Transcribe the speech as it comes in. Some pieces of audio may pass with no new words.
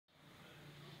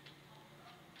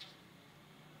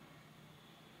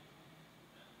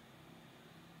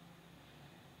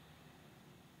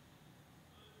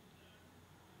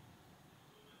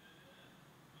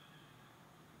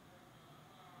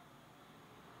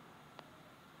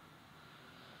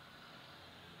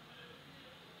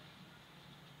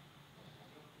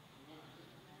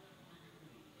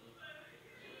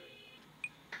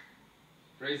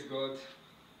Praise God.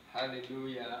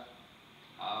 Hallelujah.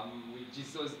 With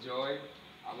Jesus' joy,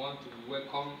 I want to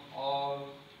welcome all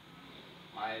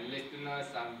my listeners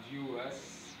and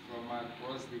viewers from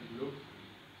across the globe.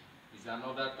 It's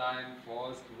another time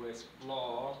for us to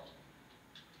explore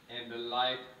in the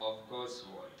light of God's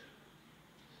Word.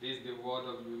 This is the Word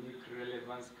of Unique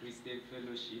Relevance Christian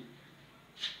Fellowship.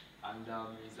 And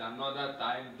it's another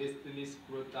time, Destiny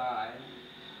Scroll time,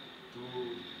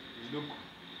 to look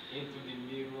into the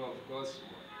mirror of God's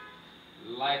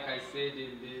Word. Like I said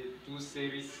in the two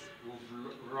series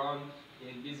we've run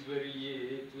in this very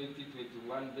year,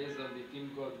 2021, based on the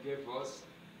theme God gave us,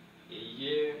 a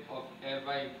year of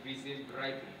ever-increasing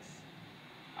brightness.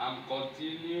 I'm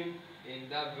continuing in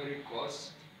that very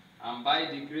course, and by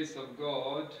the grace of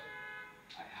God,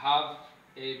 I have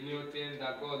a new thing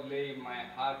that God laid in my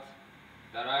heart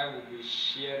that I will be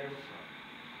sharing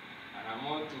from. And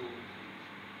I want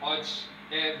to urge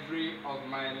every of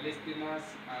my listeners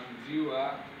and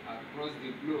viewers across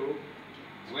the globe,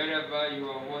 wherever you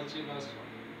are watching us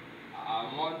from,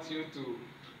 I want you to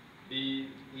be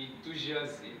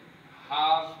enthusiastic,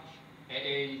 have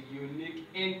a unique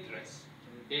interest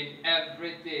in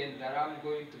everything that I'm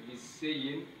going to be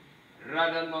saying,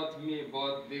 rather not me,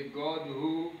 but the God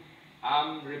who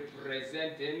I'm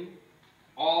representing.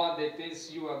 All the things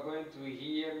you are going to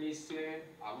hear me say,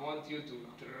 I want you to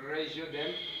treasure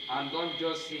them and don't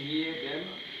just hear them,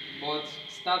 but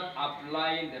start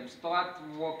applying them, start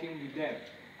working with them.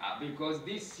 Because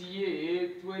this year,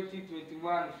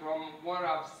 2021, from what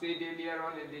I've said earlier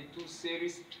on in the two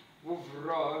series we've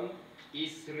run,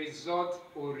 is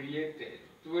result-oriented.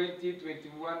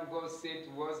 2021, God said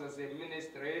to us as a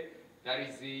ministry, that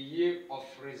is a year of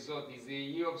result, is a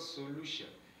year of solution.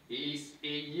 It is a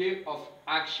year of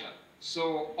action.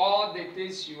 So all the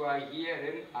things you are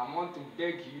hearing, I want to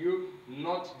beg you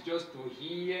not just to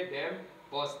hear them,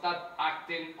 but start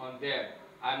acting on them.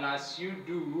 And as you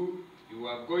do, you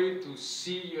are going to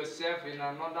see yourself in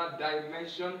another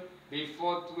dimension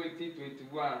before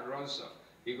 2021 runs off.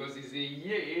 Because it's a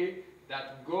year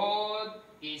that God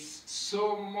is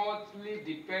so muchly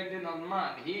dependent on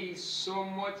man. He is so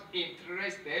much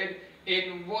interested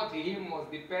in what he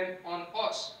must depend on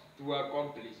us to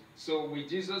accomplish. So with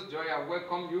Jesus' joy, I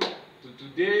welcome you to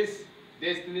today's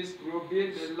Destiny Scroll,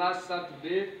 being the last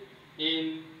Saturday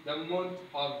in the month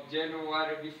of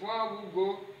January. Before we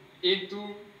go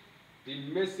into the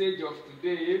message of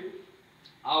today,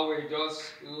 I will just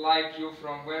like you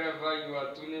from wherever you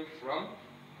are tuning from.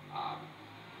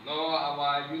 Know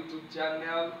our YouTube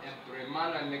channel,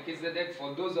 Emmanuel Melchizedek.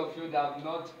 For those of you that have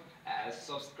not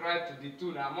subscribed to the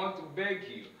tune, I want to beg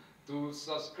you to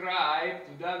subscribe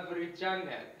to that very channel.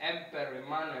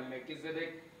 Emmanuel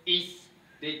Melchizedek is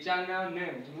the channel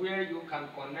name where you can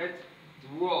connect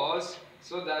to us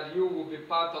so that you will be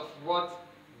part of what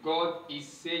God is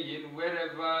saying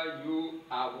wherever you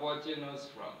are watching us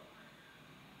from.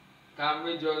 Can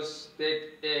we just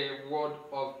take a word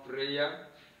of prayer?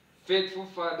 Faithful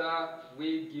Father,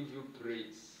 we give you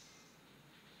praise.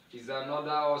 It's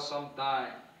another awesome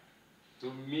time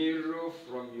to mirror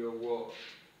from your word.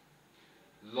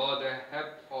 Lord,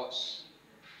 help us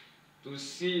to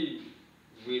see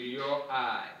with your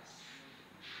eyes.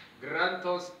 Grant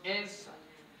us insight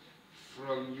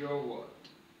from your word.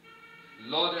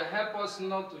 Lord, help us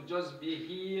not to just be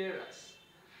hearers,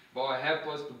 but help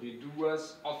us to be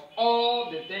doers of all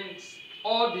the things,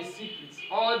 all the secrets,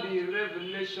 all the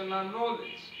revelation and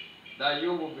knowledge that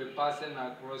you will be passing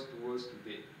across to us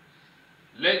today.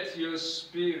 Let your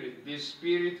spirit, the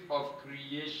spirit of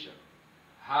creation,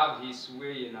 have his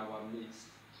way in our midst.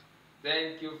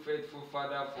 Thank you, faithful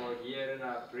Father, for hearing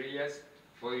our prayers.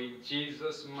 For in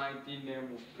Jesus' mighty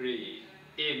name we pray.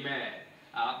 Amen.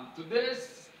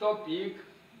 Today's topic,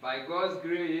 by God's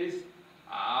grace,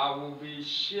 I will be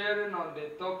sharing on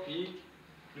the topic,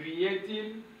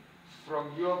 creating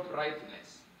from your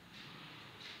brightness.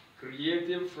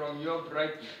 Creating from your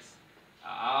brightness.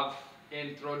 I've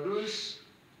introduced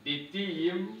the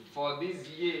theme for this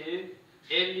year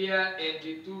earlier in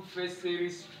the two first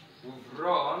series we've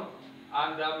run,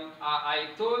 and I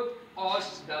told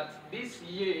us that this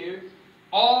year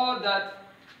all that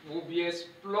we'll be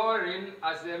exploring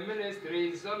as a ministry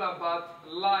is all about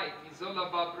light, it's all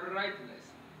about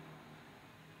brightness.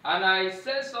 And I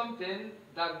said something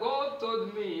that God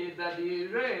told me that the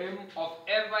realm of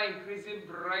ever-increasing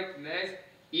brightness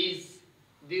is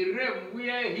the realm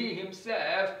where he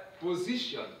himself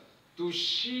positioned to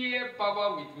share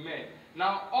power with men.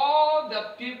 Now, all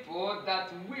the people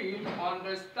that will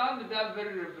understand that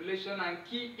very revelation and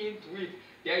key into it,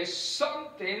 there is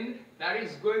something that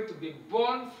is going to be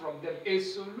born from them, a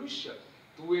solution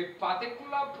to a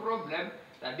particular problem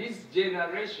that this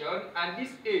generation and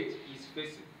this age is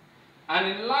facing. And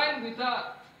in line with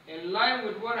that, in line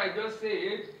with what I just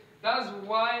said, that's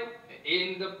why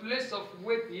in the place of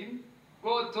waiting,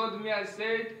 God told me and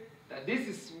said that this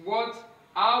is what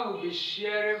I will be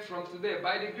sharing from today.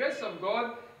 By the grace of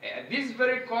God, this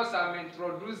very course I'm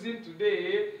introducing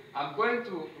today, I'm going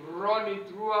to run it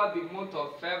throughout the month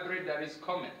of February that is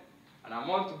coming. And I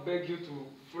want to beg you to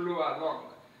follow along.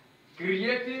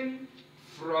 Creating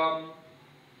from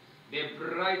the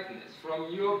brightness,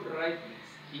 from your brightness,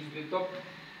 is the topic.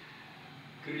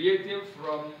 Creating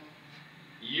from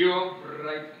your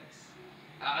brightness.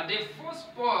 The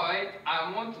first point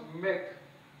I want to make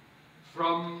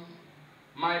from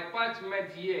my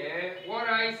parchment here, what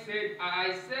I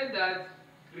said that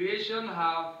creation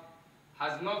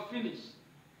has not finished.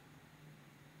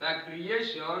 That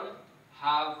creation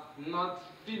have not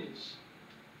finished.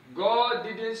 God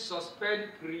didn't suspend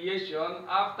creation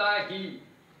after he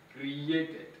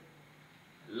created.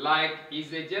 Like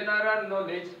is a general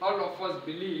knowledge, all of us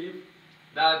believe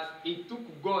that it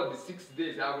took God 6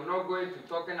 days. I will not go into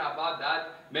talking about that.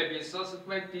 Maybe in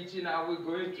subsequent teaching I will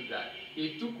go into that.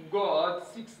 It took God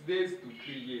 6 days to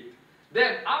create.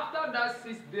 Then after that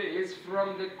 6 days,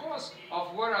 from the course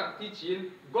of what I'm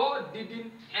teaching, God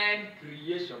didn't end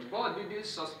creation. God didn't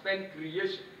suspend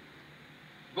creation.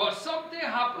 But something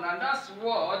happened, and that's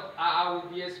what I will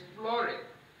be exploring.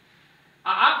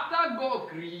 After God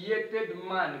created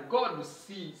man, God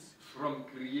ceased from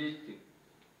creating.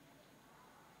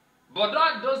 But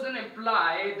that doesn't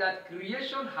imply that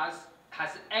creation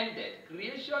has ended.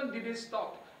 Creation didn't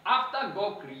stop after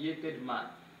God created man.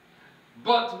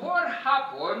 But what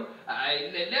happened,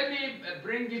 let me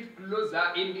bring it closer,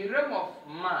 in the realm of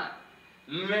man.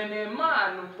 When a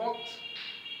man walked,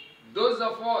 those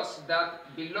of us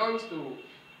that belongs to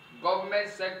government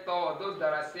sector or those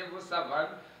that are civil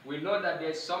servants, we know that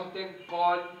there's something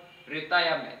called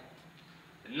retirement.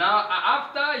 Now,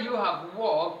 after you have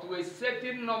worked to a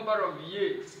certain number of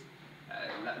years,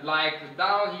 like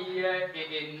down here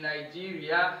in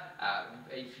Nigeria,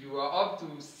 if you are up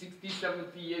to 60,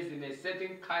 70 years in a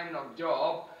certain kind of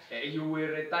job, you will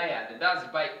retire.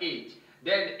 That's by age.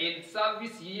 Then in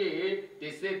service year,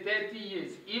 they say 30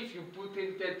 years. If you put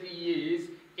in 30 years,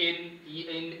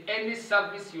 in any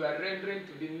service you are rendering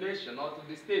to the nation or to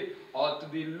the state or to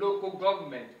the local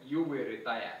government, you will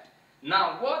retire.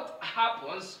 Now, what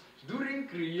happens during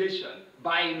creation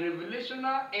by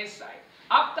revelational insight?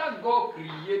 After God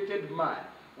created man,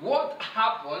 what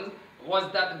happened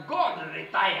was that God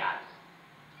retired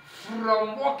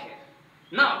from working.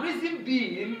 Now, reason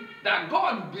being that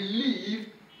God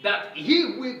believed that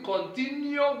he will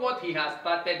continue what he has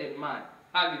started in man.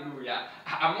 Hallelujah.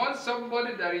 I want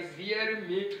somebody that is hearing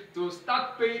me to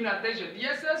start paying attention. The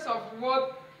essence of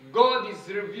what God is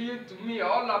revealing to me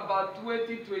all about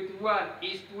 2021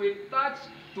 is to attach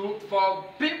for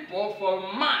people, for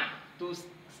man, to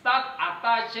start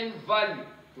attaching value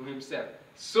to himself.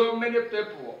 So many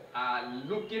people are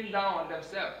looking down on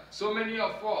themselves. So many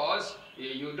of us,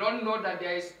 you don't know that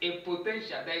there is a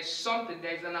potential, there is something,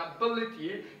 there is an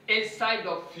ability inside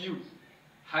of you.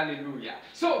 Hallelujah.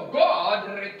 So God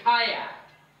retired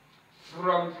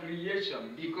from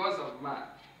creation because of man.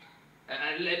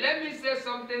 Let me say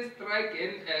something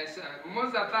striking.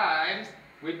 Most of the times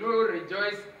we do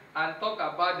rejoice and talk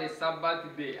about the Sabbath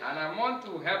day. And I want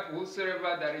to help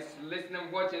whosoever that is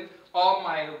listening, watching, all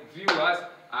my viewers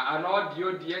and all the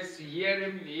audience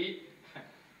hearing me.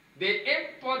 The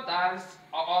importance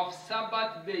of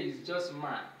Sabbath day is just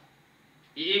man.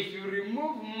 If you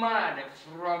remove man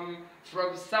from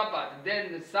Sabbath,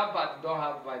 then the Sabbath don't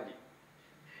have value.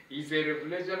 It's a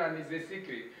revelation and it's a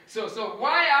secret. So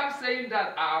why I'm saying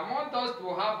that, I want us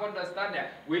to have understanding.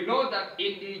 We know that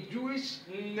in the Jewish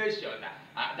nation,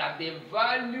 that they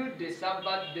value the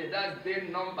Sabbath day. That's day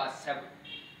number 7.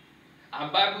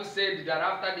 And Bible said that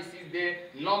after the 6th day,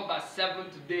 number 7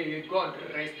 today, God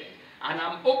rested. And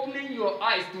I'm opening your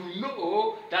eyes to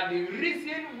know that the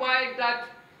reason why that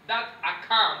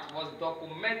account was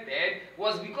documented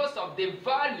was because of the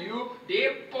value, the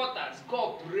importance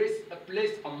God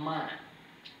placed on man.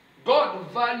 God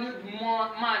valued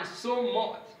man so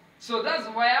much. So that's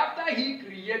why after he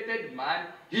created man,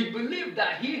 he believed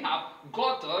that he had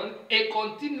gotten a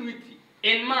continuity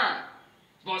in man.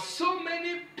 But so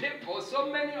many people,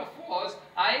 so many of us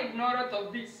are ignorant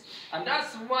of this. And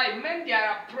that's why when there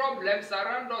are problems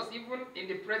around us, even in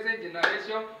the present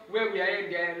generation where we are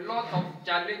in, there are a lot of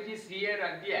challenges here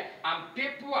and there. And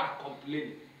people are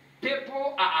complaining.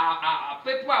 People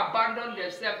abandon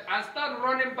themselves and start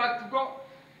running back to God.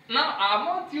 Now, I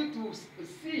want you to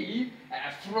see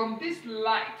from this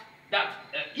light that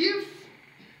if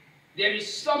there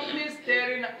is something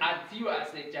staring at you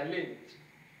as a challenge,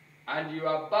 and you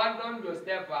abandon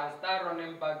yourself and start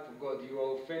running back to God, you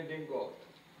are offending God.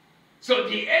 So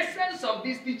the essence of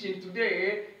this teaching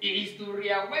today is to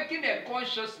reawaken a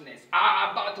consciousness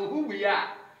about who we are.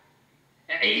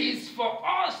 It is for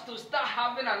us to start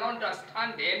having an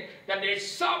understanding that there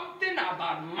is something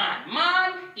about man.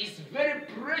 Man is very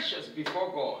precious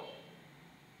before God.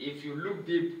 If you look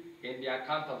deep in the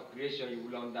account of creation, you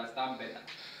will understand better.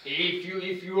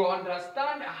 If you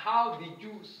understand how the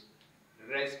Jews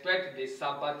respect the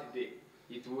Sabbath day,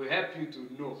 it will help you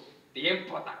to know the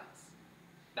importance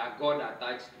that God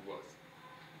attached to us.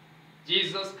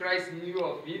 Jesus Christ knew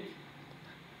of it.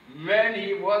 When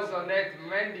he was on earth,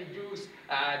 when the Jews,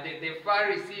 the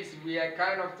Pharisees, were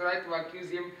kind of trying to accuse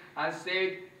him and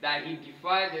said that he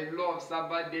defied the law of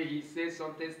Sabbath day, he said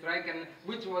something striking,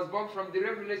 which was born from the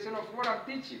revelation of what I'm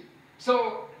teaching.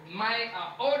 So, my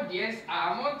audience,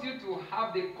 I want you to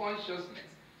have the consciousness.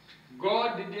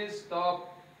 God didn't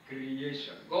stop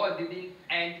creation. God didn't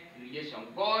end creation.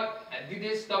 God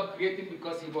didn't stop creating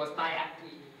because he was tired.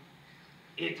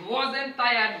 It wasn't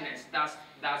tiredness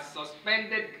that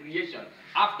suspended creation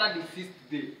after the sixth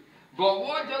day. But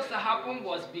what just happened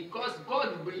was because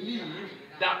God believed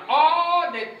that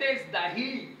all the things that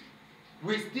he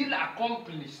will still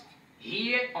accomplish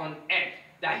here on earth,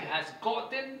 that he has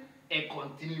gotten a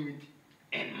continuity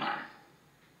in man.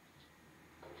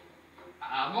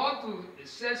 I want to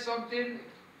say something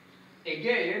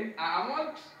again. I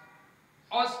want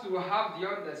us to have the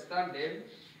understanding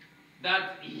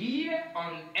that here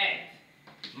on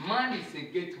earth, man is a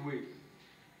gateway.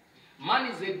 Man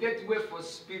is a gateway for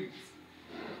spirits.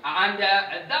 And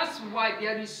that's why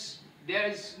there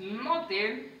is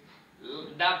nothing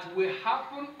that will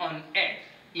happen on earth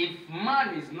if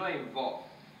man is not involved.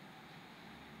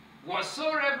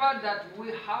 Whatsoever that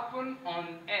will happen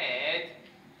on earth,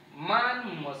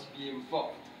 man must be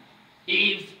involved.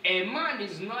 If a man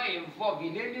is not involved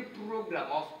in any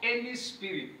program of any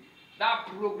spirit, that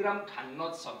program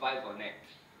cannot survive on earth.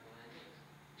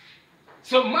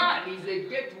 So man is a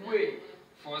gateway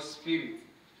for spirit.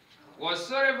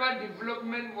 Whatsoever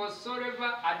development,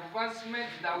 whatsoever advancement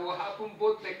that will happen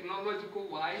both technological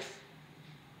wise,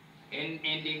 in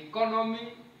the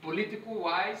economy, political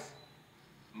wise,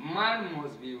 man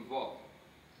must be involved.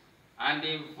 And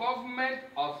the involvement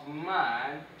of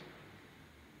man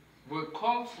will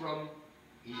come from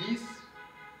his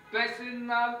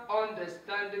personal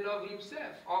understanding of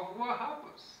himself, of what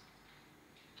happens.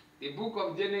 The book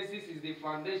of Genesis is the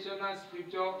foundational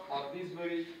scripture of this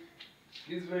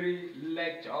very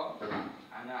lecture,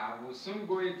 and I will soon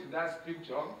go into that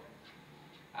scripture.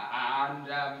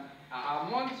 And I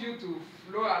want you to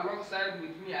flow alongside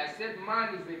with me. I said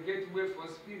man is a gateway for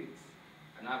spirits,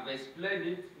 and I've explained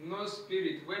it. No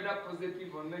spirit, whether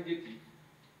positive or negative,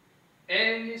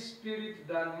 any spirit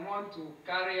that wants to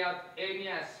carry out any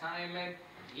assignment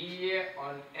here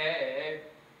on earth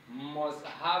must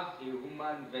have a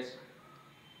human vessel.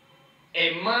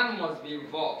 A man must be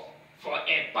involved for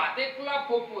a particular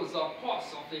purpose or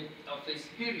cause of a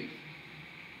spirit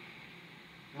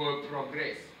will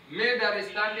progress. Me that is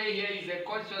standing here is a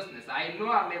consciousness. I know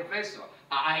I'm a vessel.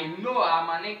 I know I'm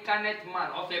an incarnate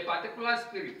man of a particular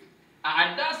spirit.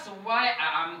 And that's why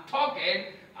I'm talking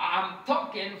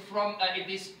from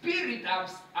the spirit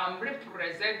I'm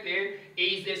representing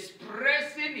is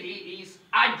expressing his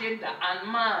agenda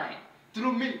and mine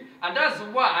through me. And that's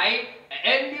why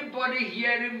anybody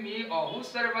hearing me or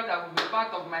whosoever that will be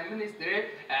part of my ministry,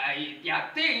 there are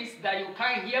things that you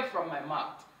can't hear from my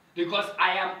mouth. Because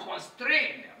I am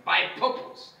constrained by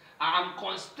purpose. I am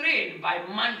constrained by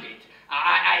mandate.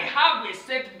 I have a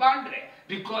set boundary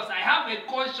because I have a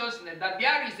consciousness that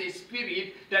there is a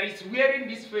spirit that is wearing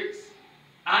this face.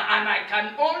 And I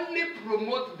can only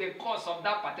promote the cause of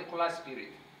that particular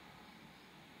spirit.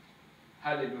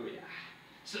 Hallelujah.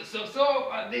 So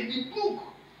the book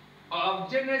of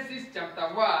Genesis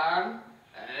chapter 1,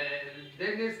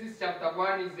 Genesis chapter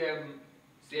 1 is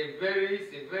a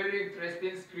very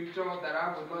interesting scripture that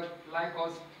I would not like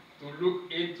us to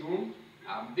look into.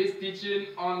 This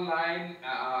teaching online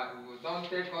don't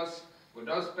take us, we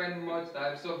don't spend much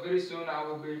time. So very soon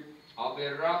I'll be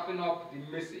wrapping up the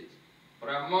message. But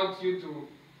I want you to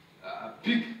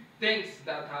pick things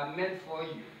that are meant for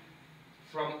you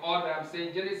from order. I'm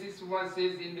saying Genesis 1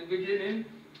 says, in the beginning,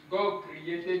 God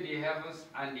created the heavens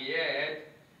and the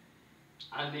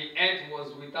earth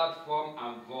was without form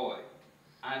and void.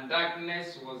 And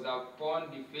darkness was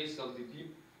upon the face of the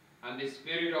deep, and the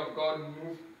Spirit of God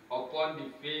moved upon the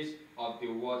face of the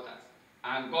waters.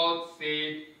 And God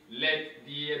said, let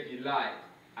there be light,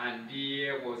 and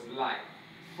there was light.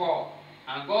 4.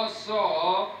 And God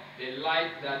saw the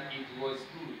light that it was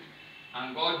good.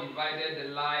 And God divided the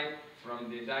light from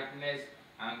the darkness,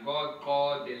 and God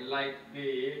called the light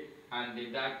day, and the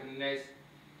darkness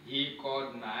he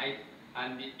called night,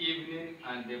 and the evening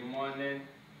and the morning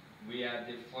were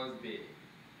the first day.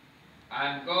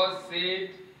 And God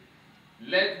said,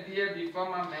 let there be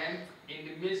firmament in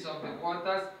the midst of the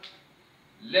waters,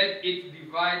 let it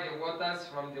divide the waters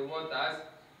from the waters.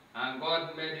 And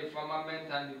God made the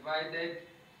firmament and divided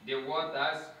the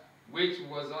waters which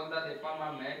was under the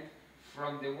firmament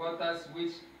from the waters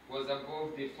which was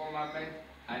above the firmament,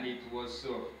 and it was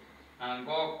so. And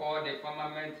God called the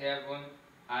firmament heaven,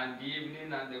 and the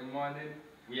evening and the morning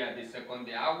were the second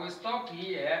day. I will stop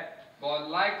here, but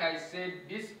like I said,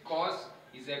 this course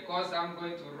is a course I'm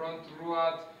going to run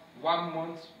throughout 1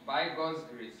 month by God's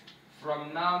grace.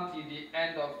 From now till the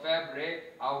end of February,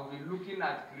 I'll be looking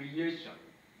at creation.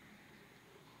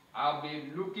 I'll be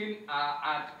looking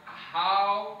at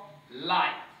how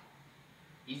light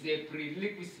is a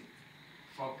prerequisite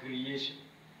for creation.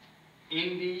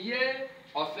 In the year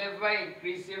of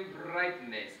ever-increasing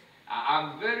brightness,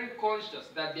 I'm very conscious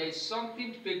that there is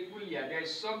something peculiar, there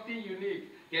is something unique,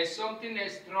 there is something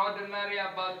extraordinary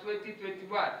about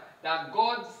 2021. That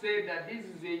God said that this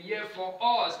is a year for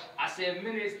us as a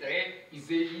ministry, is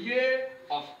a year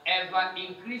of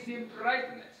ever-increasing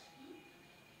brightness.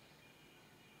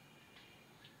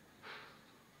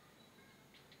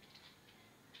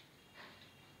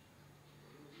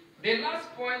 The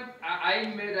last point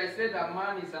I made, I said that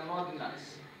man is an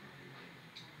ordinance.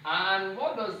 And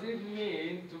what does it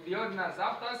mean to be ordinance?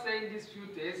 After saying these few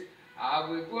things, I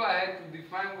will go ahead to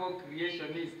define what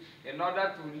creation is in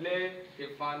order to lay the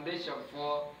foundation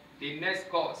for the next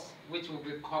course, which will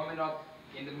be coming up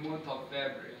in the month of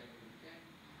February.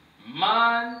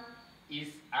 Man is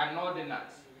an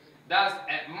ordinance. That's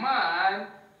a man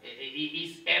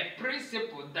is a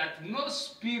principle that no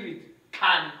spirit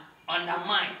can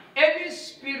undermine. Any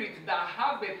spirit that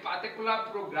have a particular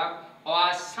program or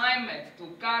assignment to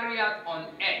carry out on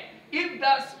earth, if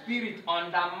that spirit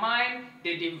undermines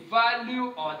the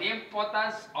value or the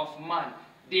importance of man,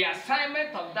 the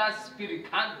assignment of that spirit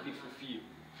can't be fulfilled.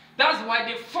 That's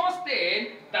why the first thing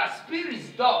that spirits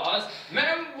does,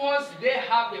 once they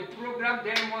have a program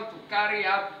they want to carry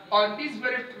out on this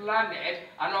very planet,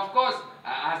 and of course,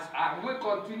 as we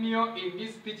continue in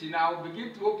this teaching, I will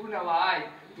begin to open our eyes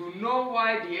to know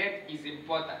why the earth is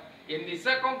important. In the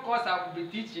second course I will be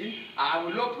teaching, I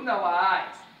will open our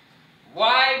eyes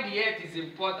why the earth is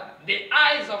important. The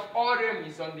eyes of all realm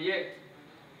is on the earth.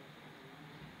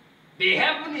 The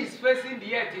heaven is facing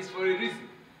the earth is for a reason.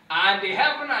 And the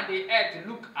heaven and the earth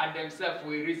look at themselves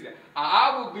for a reason.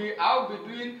 I'll be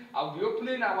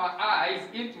opening our eyes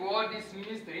into all this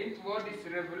mystery, into all this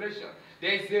revelation.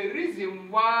 There's a reason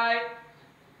why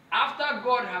after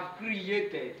God have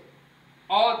created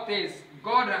all things,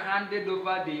 God handed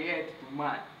over the earth to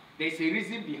man. There's a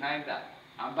reason behind that.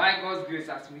 And by God's grace,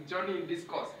 as we journey in this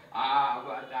course,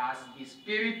 as the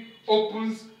Spirit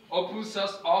opens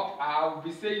us up, I will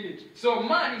be saying it. So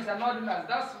man is an ordinance.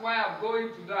 That's why I'm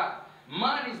going to that.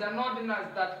 Man is an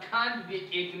ordinance that can't be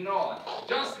ignored.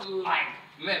 Just like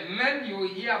when you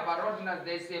hear about ordinance,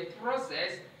 there's a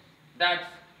process that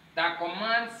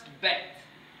commands birth,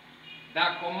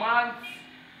 that commands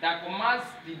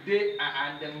the day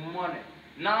and the morning.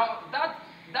 Now that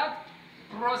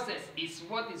process is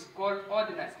what is called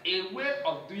ordinance, a way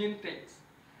of doing things.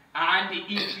 And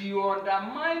if you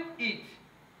undermine it,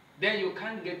 then you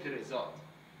can't get the result.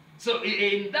 So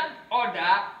in that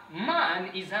order,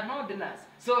 man is an ordinance.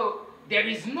 So there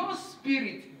is no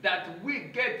spirit that will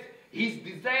get his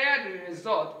desired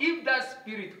result if that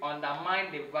spirit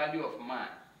undermines the value of man.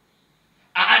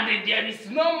 And there is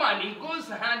no man, it goes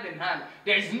hand in hand.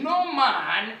 There is no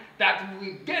man that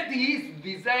will get his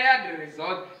desired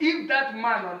result if that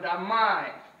man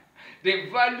undermines the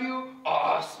value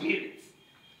of spirits.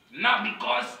 Now,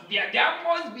 because there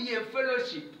must be a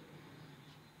fellowship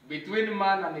between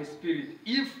man and a spirit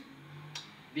if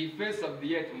the face of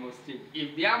the earth must change,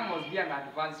 if there must be an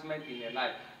advancement in a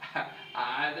life.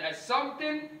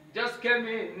 Something just came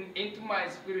into my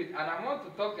spirit, and I want to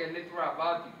talk a little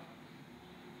about it.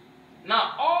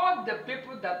 Now, all the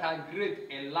people that are great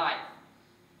in life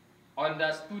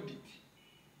understood it,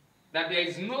 that there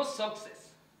is no success,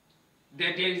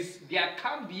 that there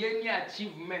can't be any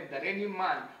achievement that any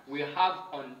man will have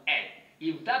on earth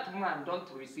if that man don't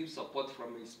receive support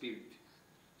from his spirit.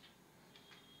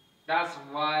 That's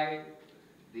why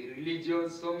The religion,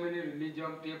 so many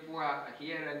religion people are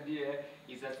here and there,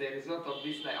 is as a result of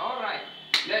this. Like, all right,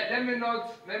 let me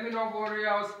not worry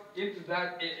us into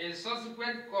that. A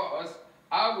subsequent course,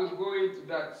 I will go into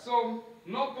that. So,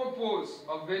 no purpose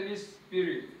of any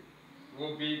spirit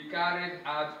will be carried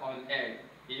out on earth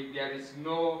if there is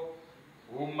no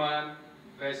human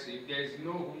vessel, if there is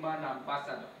no human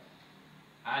ambassador.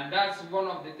 And that's one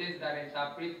of the things that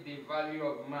interpret the value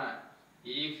of man.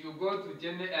 If you go to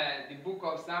the book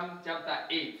of Psalm chapter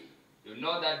 8, you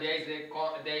know that there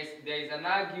is an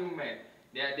argument.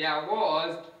 There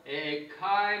was a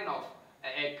kind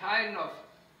of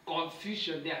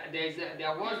confusion.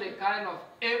 There was a kind of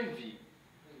envy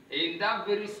in that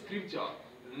very scripture.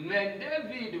 When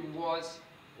David was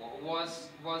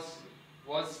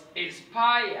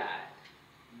inspired,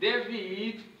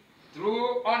 David,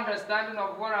 through understanding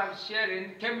of what I'm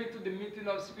sharing, came into the meeting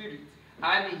of spirit,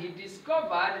 and he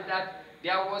discovered that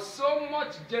there was so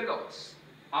much jealous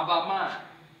about man.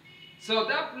 So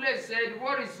that place said,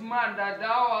 "What is man that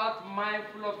thou art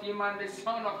mindful of him, and the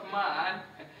Son of Man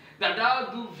that thou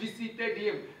do visited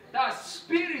him?" That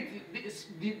spirit,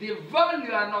 the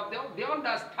value and of the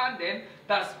understanding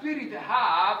that spirit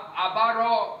have about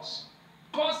us,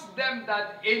 cause them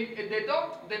that they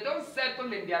don't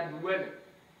settle in their dwelling.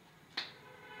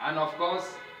 And of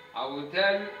course, I will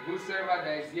tell whosoever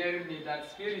that is hearing me that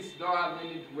spirits don't have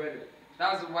any dwelling.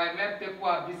 That's why many people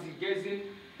are busy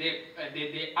gazing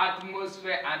the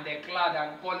atmosphere and the cloud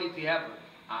and call it heaven.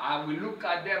 I will look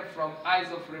at them from eyes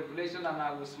of revelation and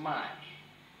I will smile.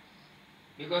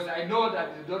 Because I know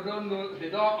that they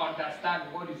don't understand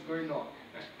what is going on.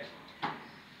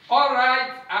 All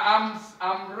right,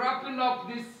 I'm wrapping up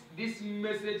this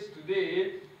message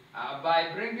today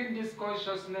by bringing this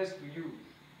consciousness to you.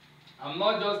 I'm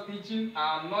not just teaching.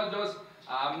 I'm not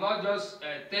just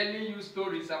telling you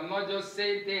stories. I'm not just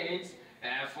saying things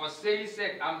for saying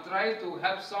sake. I'm trying to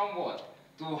help someone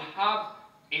to have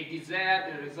a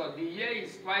desired result. The year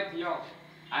is quite young,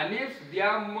 and if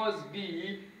there must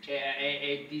be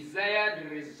a desired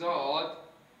result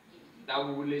that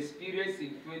we will experience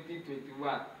in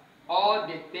 2021, all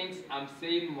the things I'm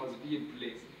saying must be in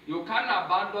place. You can't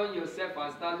abandon yourself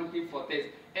and start looking for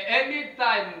things.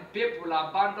 Anytime people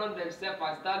abandon themselves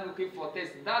and start looking for things,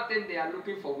 that thing they are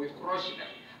looking for will crush them.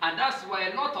 And that's why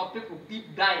a lot of people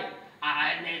keep dying.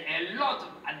 And a lot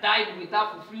died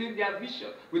without fulfilling their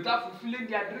vision, without fulfilling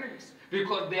their dreams,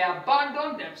 because they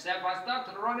abandon themselves and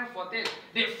start running for things.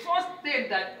 The first thing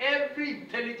that every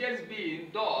intelligent being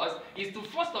does is to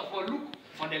first of all look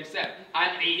for themselves.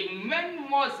 And when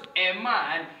was a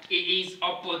man is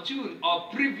opportune or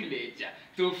privileged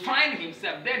to find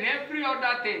himself, then every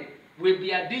other thing will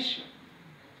be addition.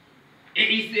 It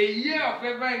is a year of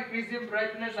ever-increasing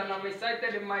brightness, and I'm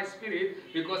excited in my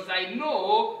spirit because I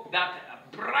know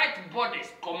that bright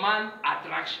bodies command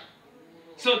attraction.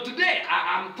 So today,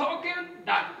 I'm talking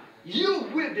that you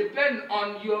will depend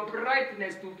on your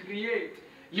brightness to create.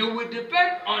 You will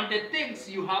depend on the things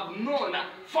you have known,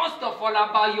 first of all,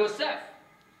 about yourself.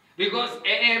 Because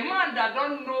a man that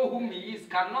don't know whom he is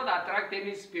cannot attract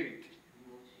any spirit.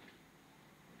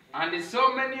 And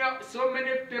so many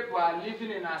people are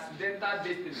living in accidental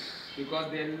destiny because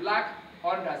they lack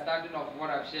understanding of what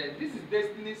I've shared. This is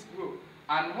Destiny School.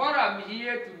 And what I'm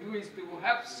here to do is to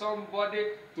help somebody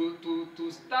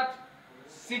to start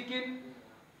seeking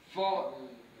for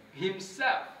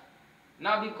himself.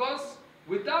 Now, because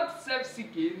without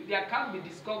self-seeking, there can't be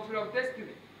discovery of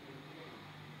destiny.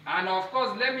 And of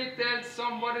course, let me tell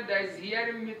somebody that is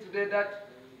hearing me today that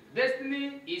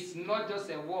destiny is not just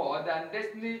a word, and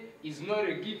destiny is not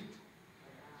a gift.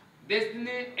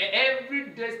 Destiny,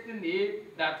 every destiny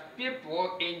that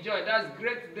people enjoy, that's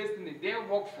great destiny, they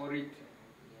work for it.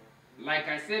 Like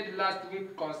I said last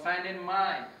week concerning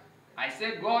mind, I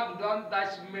said God don't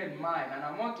dash men mind, and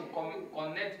I want to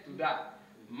connect to that.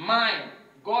 Mind,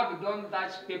 God don't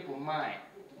dash people mind,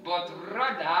 but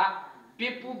rather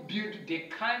people build the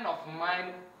kind of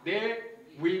mind they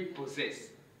will possess.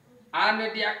 And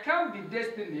there can be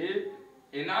destiny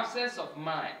in absence of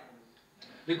mind.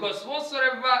 Because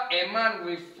whatsoever a man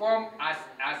will form as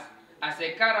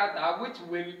a character, which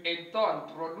will in turn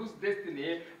produce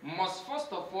destiny, must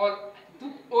first of all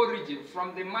took origin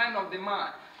from the mind of the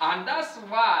man. And that's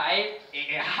why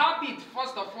a habit,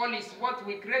 first of all, is what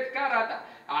we create character.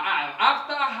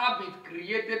 After habit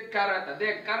created character,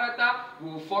 then character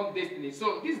will form destiny.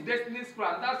 So this destiny school,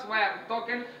 and that's why I'm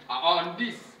talking on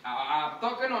this. I'm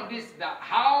talking on this, that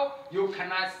how you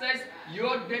can assess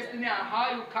your destiny and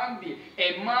how you can be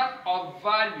a man of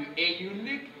value, a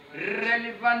unique,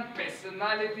 relevant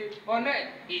personality on earth.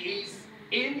 It is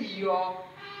in your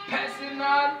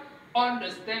personal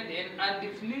understanding and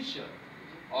definition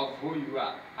of who you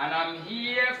are. And I'm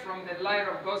here from the light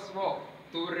of God's word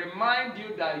to remind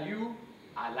you that you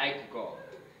are like God.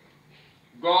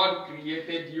 God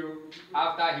created you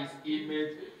after his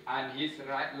image and his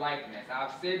likeness.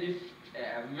 I've said it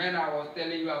when I was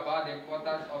telling you about the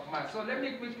importance of man. So let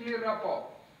me quickly wrap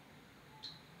up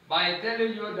by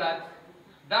telling you that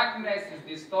darkness is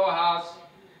the storehouse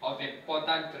of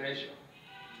important treasure.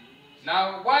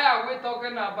 Now, why are we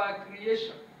talking about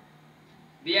creation?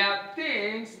 There are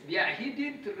things, there are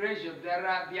hidden treasures, there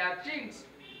are things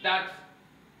that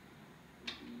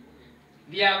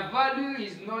their value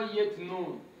is not yet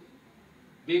known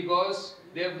because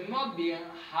they've not been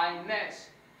harnessed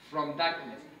from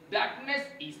darkness. Darkness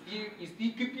is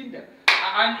still keeping them.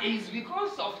 And it's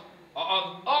because of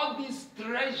all these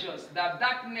treasures that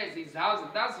darkness is housing.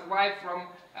 That's why from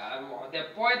the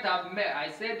point I've made,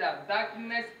 I said that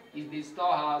darkness is the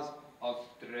storehouse of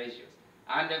treasures.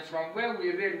 And from where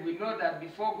we read, we know that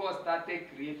before God started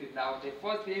creating, now the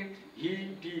first thing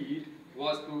he did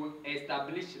was to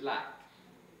establish light.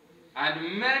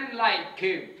 And when light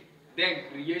came, then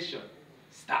creation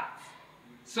starts.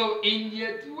 So in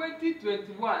year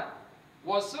 2021,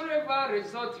 whatsoever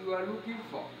result you are looking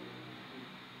for,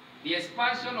 the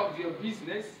expansion of your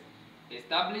business,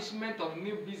 establishment of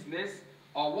new business,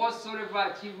 or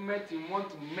whatsoever achievement you want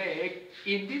to make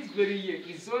in this very year,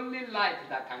 it's only light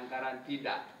that can guarantee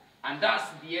that. And that's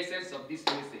the essence of this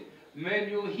message. When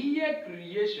you hear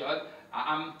creation,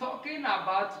 I'm talking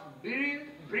about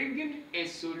bringing a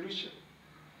solution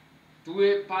to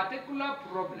a particular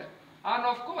problem. And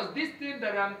of course, this thing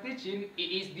that I'm teaching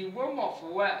is the womb of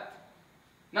wealth.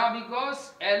 Now,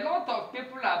 because a lot of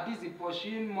people are busy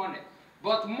pursuing money,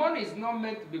 but money is not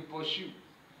meant to be pursued.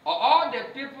 All the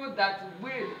people that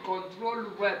will control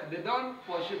wealth, they don't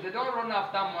pursue, they don't run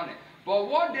after money. But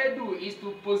what they do is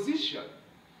to position.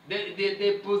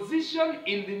 They position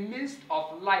in the midst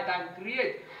of light and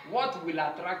create what will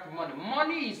attract money.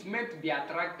 Money is meant to be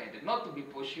attracted, not to be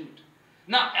pursued.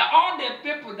 Now, all the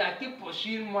people that keep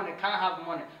pursuing money can't have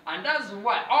money. And that's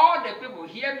why all the people,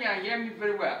 hear me and hear me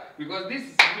very well, because this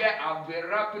is where I'll be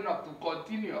wrapping up to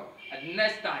continue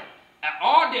next time.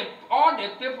 All the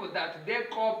people that they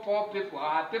call poor people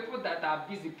are people that are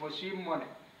busy pursuing money.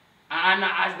 And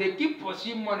as they keep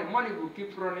pursuing money, money will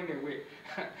keep running away.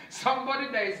 Somebody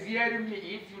that is hearing me,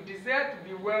 if you desire to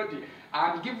be wealthy,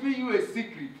 I'm giving you a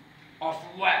secret of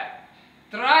wealth.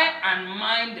 Try and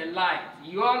mind the light,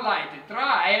 your light.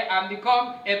 Try and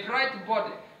become a bright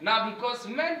body. Now, because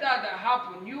when that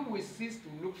happens, you will cease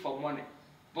to look for money.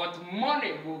 But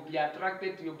money will be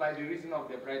attracted to you by the reason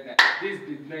of the brightness. This is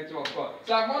the nature of God.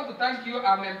 So I want to thank you.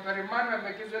 I'm Emmanuel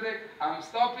Melchizedek. I'm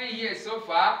stopping here so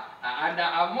far. And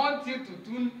I want you to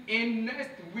tune in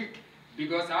next week,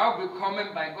 because I'll be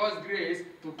coming by God's grace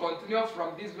to continue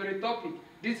from this very topic.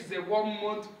 This is a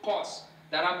 1-month course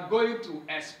that I'm going to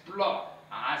explore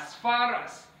as far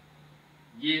as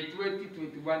year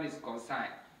 2021 is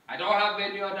concerned. I don't have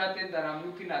any other thing that I'm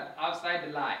looking at outside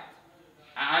the light.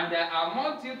 And I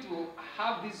want you to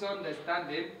have this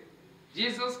understanding.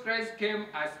 Jesus Christ came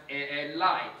as a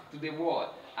light to the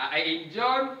world. In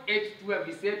John 8:12,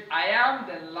 he said, I am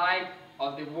the light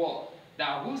of the world,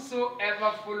 that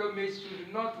whosoever follow me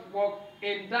should not walk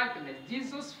in darkness.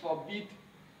 Jesus forbid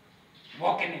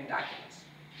walking in darkness.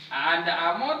 And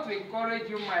I want to encourage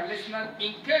you, my listeners,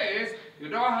 in case you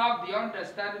don't have the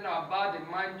understanding about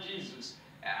the man Jesus,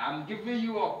 I'm giving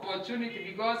you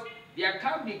opportunity, because there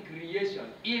can be creation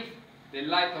if the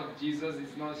light of Jesus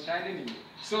is not shining in you.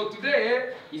 So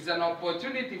today is an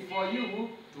opportunity for you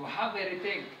to have a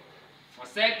rethink.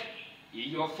 Forsake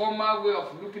your former way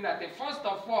of looking at it. First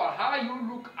of all, how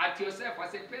you look at yourself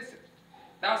as a person.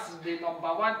 That's the number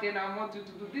one thing I want you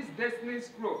to do. This destiny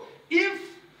scroll. If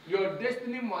your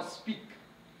destiny must speak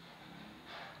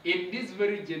in this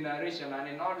very generation and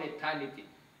in all eternity,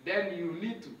 then you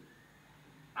need to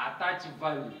attach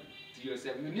value to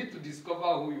yourself. You need to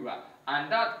discover who you are.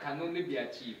 And that can only be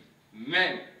achieved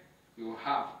when you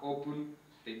have opened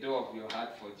the door of your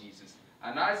heart for Jesus.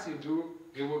 And as you do,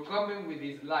 he will come in with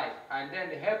his life and then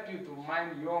help you to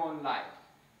mind your own life.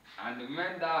 And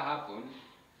when that happens,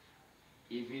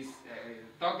 if he's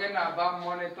talking about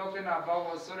money, talking about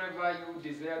whatsoever you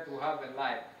desire to have in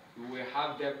life, you will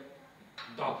have them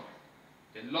double.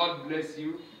 The Lord bless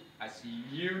you as you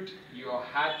yield your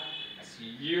heart, as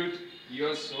you yield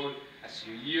your soul, as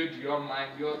you yield your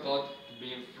mind, your thought to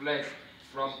be influenced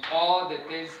from all the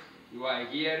things you are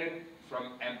hearing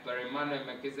from Emmanuel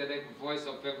Melchizedek, voice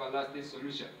of everlasting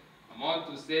solution. I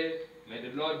want to say, may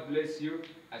the Lord bless you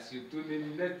as you tune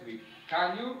in next week.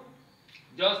 Can you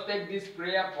just take this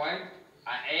prayer point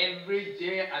Every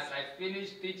day as I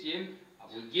finish teaching,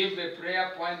 I will give a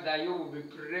prayer point that you will be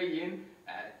praying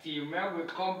till when we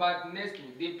come back next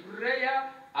week. The prayer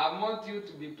I want you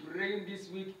to be praying this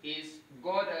week is,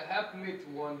 God help me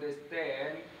to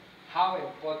understand how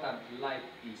important life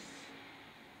is,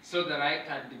 so that I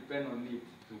can depend on it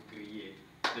to create.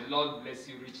 The Lord bless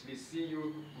you richly. See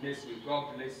you next week.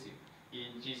 God bless you.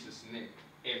 In Jesus' name.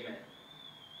 Amen.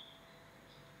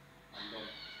 And then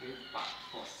wait back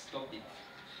first. Stop it.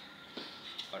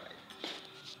 Alright.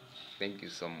 Thank you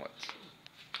so much.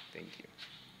 Thank you.